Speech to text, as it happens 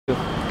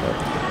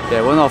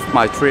Yeah, one of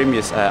my dreams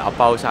is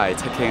about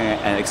taking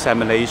an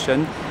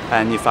examination,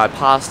 and if I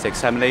pass the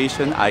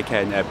examination, I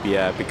can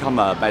become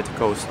a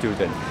medical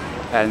student.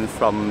 And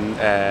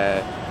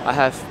I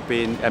have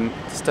been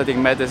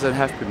studying medicine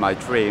have been my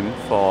dream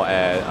for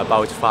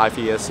about 5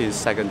 years since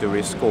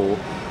secondary school.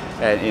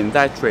 And in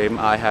that dream,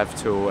 I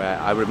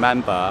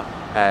remember,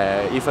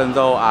 even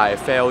though I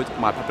failed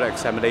my public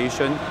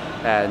examination,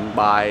 and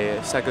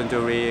my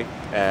secondary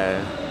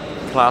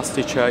class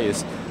teacher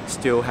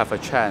still have a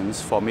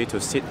chance for me to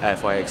sit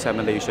for an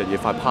examination.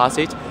 If I pass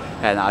it,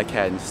 and I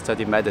can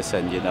study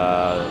medicine in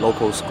a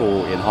local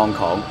school in Hong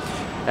Kong.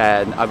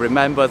 And I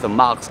remember the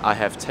marks I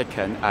have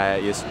taken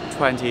is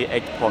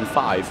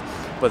 28.5,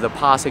 but the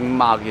passing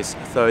mark is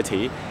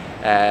 30.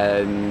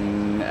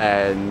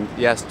 And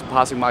yes, the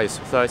passing mark is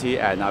 30,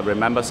 and I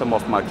remember some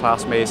of my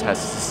classmates has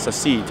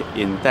succeeded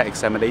in that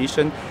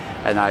examination,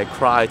 and I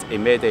cried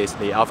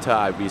immediately after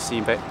I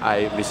received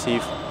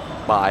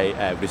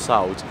my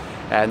result.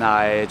 And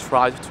I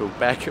tried to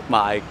beg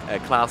my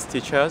class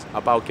teachers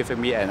about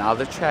giving me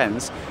another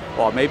chance,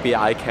 or maybe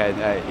I can.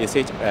 Is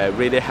it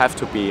really have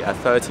to be a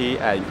 30,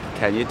 and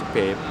can it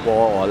be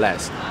more or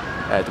less?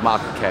 The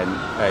mark can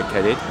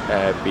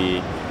it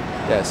be?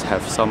 Yes,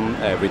 have some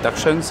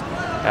reductions.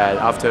 And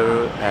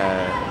after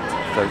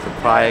the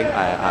crying,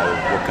 I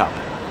woke up.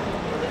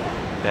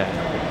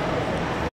 Yeah.